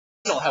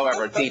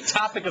however, the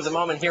topic of the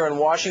moment here in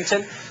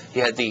Washington,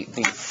 you had the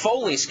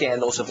Foley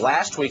scandals of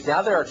last week.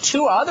 Now there are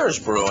two others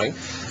brewing.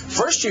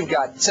 First, you've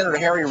got Senator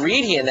Harry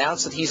Reid. He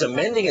announced that he's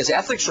amending his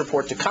ethics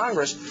report to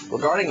Congress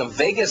regarding a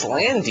Vegas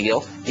land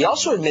deal. He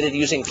also admitted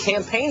using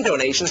campaign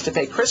donations to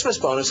pay Christmas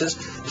bonuses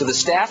to the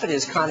staff at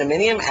his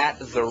condominium at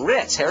the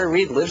Ritz. Harry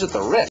Reid lives at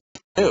the Ritz,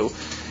 too.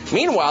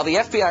 Meanwhile, the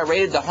FBI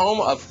raided the home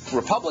of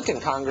Republican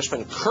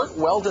Congressman Curt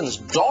Weldon's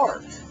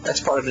daughter.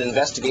 That's part of an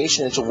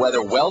investigation into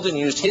whether Weldon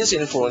used his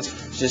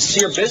influence to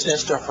steer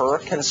business to her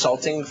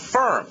consulting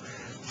firm.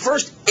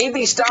 First,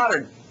 A.B.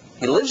 Stoddard,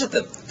 he lives at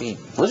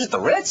the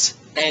Ritz,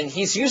 and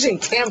he's using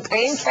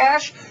campaign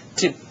cash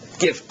to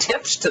give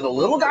tips to the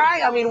little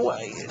guy? I mean,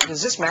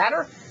 does this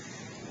matter?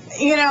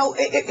 You know,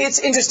 it's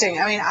interesting.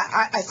 I mean,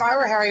 if I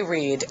were Harry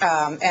Reid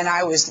and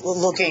I was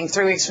looking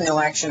 3 weeks from the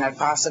election at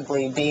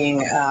possibly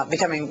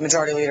becoming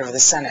majority leader of the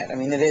Senate, I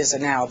mean, it is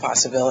now a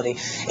possibility.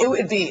 It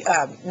would be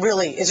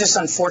it's just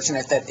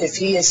unfortunate that if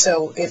he is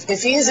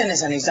if he is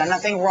innocent, he's done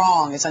nothing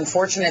wrong. It's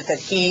unfortunate that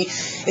he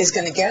is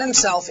going to get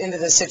himself into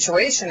this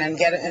situation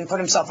and put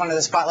himself under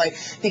the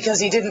spotlight because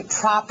he didn't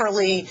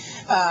properly,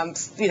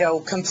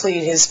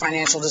 complete his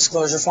financial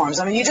disclosure forms.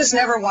 I mean, you just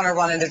never want to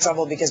run into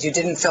trouble because you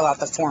didn't fill out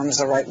the forms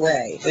the right way.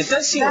 It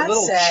does seem a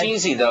little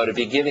cheesy, though, to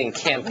be giving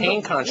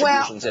campaign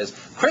contributions as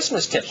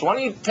Christmas tips. Why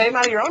don't you pay them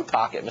out of your own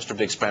pocket, Mr.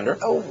 Big Spender?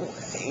 Oh,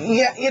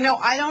 yeah,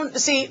 I don't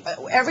see.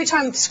 Every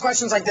time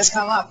questions like this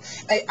come up,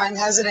 I'm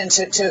hesitant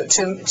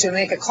to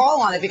make a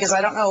call on it because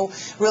I don't know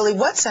really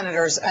what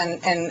senators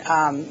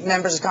and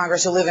members of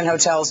Congress who live in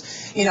hotels,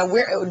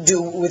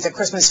 do with the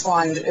Christmas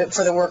fund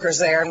for the workers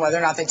there and whether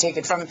or not they take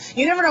it from.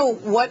 You never know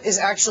what is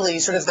actually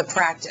sort of the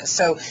practice.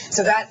 So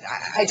that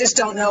I just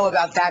don't know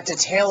about that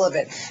detail of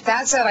it.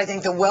 That said, I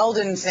think the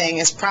Weldon thing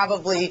is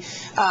probably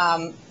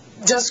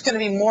just going to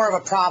be more of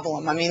a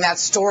problem. I mean, that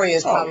story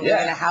is probably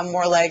going to have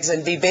more legs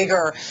and be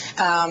bigger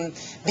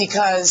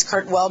because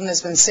Curt Weldon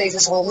has been safe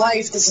his whole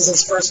life. This is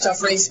his first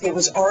tough race. It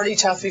was already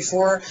tough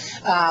before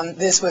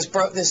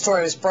this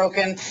story was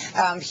broken.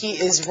 He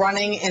is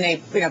running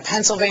in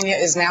Pennsylvania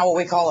is now what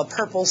we call a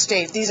purple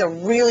state. These are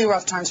really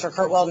rough times for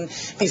Curt Weldon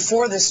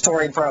before this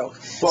story broke.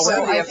 Well,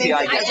 so I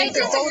think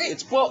they're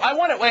both. Well,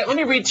 let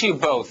me read to you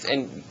both,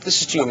 and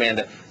this is to you,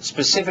 Amanda,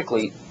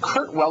 specifically.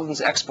 Curt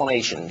Weldon's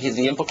explanation.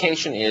 The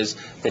implication is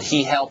that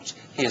he helped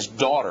his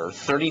daughter,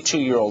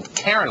 32-year-old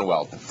Karen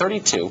Weldon,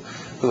 32,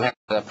 who had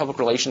a public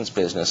relations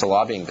business, a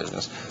lobbying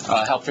business,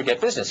 helped her get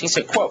business. He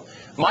said, quote,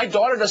 "My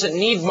daughter doesn't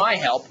need my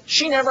help.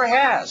 She never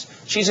has.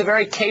 She's a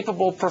very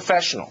capable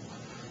professional."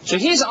 So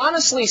he's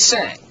honestly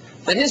saying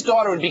that his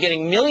daughter would be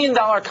getting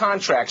million-dollar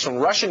contracts from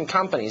Russian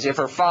companies if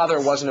her father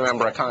wasn't a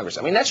member of Congress.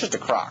 I mean, that's just a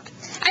crock.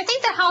 I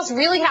think the House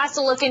really has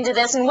to look into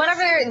this, and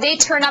whatever they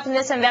turn up in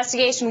this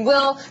investigation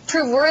will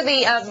prove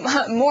worthy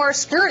of more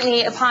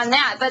scrutiny upon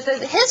that. But the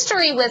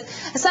history with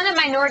Senate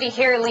Minority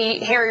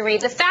Harry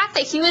Reid, the fact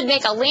that he would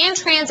make a land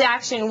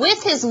transaction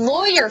with his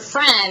lawyer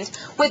friend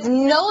with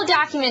no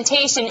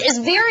documentation is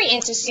very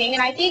interesting.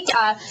 And I think,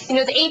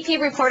 the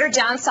AP reporter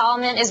John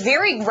Solomon is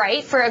very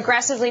right for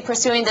aggressively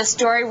pursuing this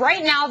story.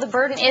 Right now, the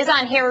burden is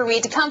on Harry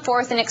Reid to come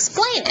forth and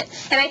explain it.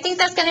 And I think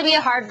that's going to be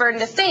a hard burden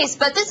to face.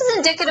 But this is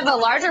indicative of a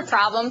larger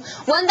problem,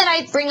 one that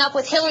I bring up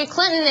with Hillary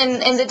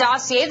Clinton in the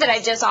dossier that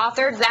I just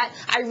authored that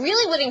I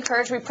really would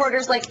encourage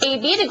reporters like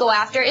AB to go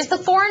after is the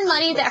foreign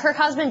money that her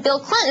husband Bill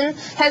Clinton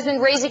has been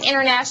raising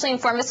internationally in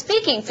form of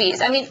speaking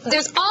fees. I mean,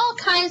 there's all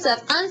kinds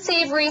of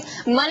unsavory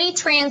money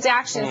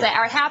transactions that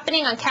are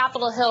happening on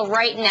Capitol Hill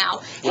right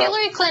now. Well,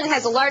 Hillary Clinton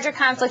has a larger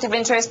conflict of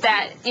interest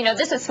that,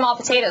 this is small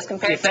potatoes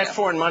compared to. If that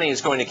foreign money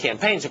is going to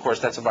campaigns, of course,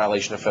 that's a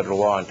violation of federal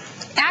law. And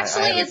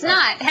actually, it's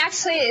not.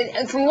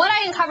 Actually, from what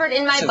I uncovered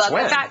in my book,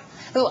 in fact,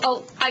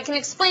 I can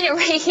explain it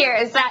right here,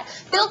 is that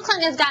Bill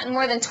Clinton has gotten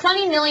more than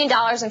 $20 million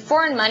in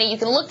foreign money. You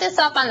can look this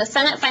up on the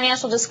Senate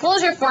financial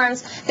disclosure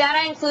forms that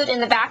I include in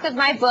the back of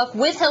my book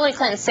with Hillary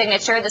Clinton's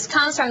signature. This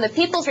comes from the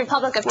People's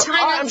Republic of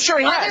China, I'm sure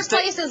he has.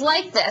 Other places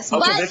like this.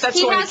 Okay, but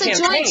he has a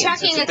joint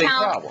checking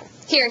account.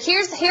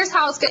 Here's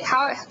how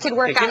it could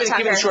work out.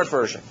 Give me a short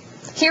version.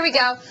 Here we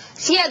go.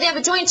 They have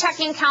a joint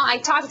checking account. I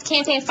talked with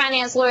campaign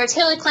finance lawyers.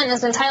 Hillary Clinton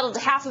is entitled to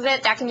half of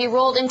it. That can be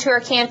rolled into her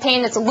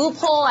campaign. It's a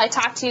loophole. I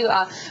talked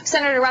to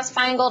Senator Russ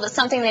Feingold. It's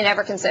something they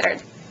never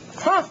considered.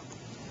 Huh.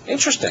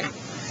 Interesting.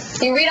 You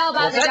can read all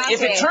about the dossier.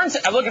 If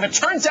it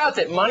turns out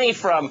that money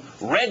from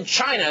Red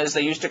China, as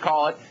they used to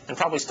call it, and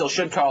probably still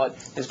should call it,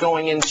 is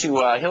going into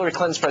Hillary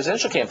Clinton's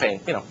presidential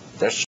campaign,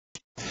 there's.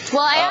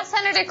 Well, I asked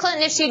Senator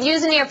Clinton if she'd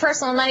use any of her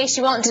personal money.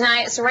 She won't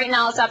deny it. So right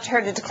now it's up to her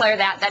to declare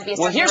that. That'd be a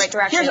step in the right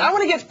direction. I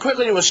want to get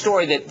quickly to a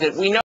story that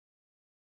we know.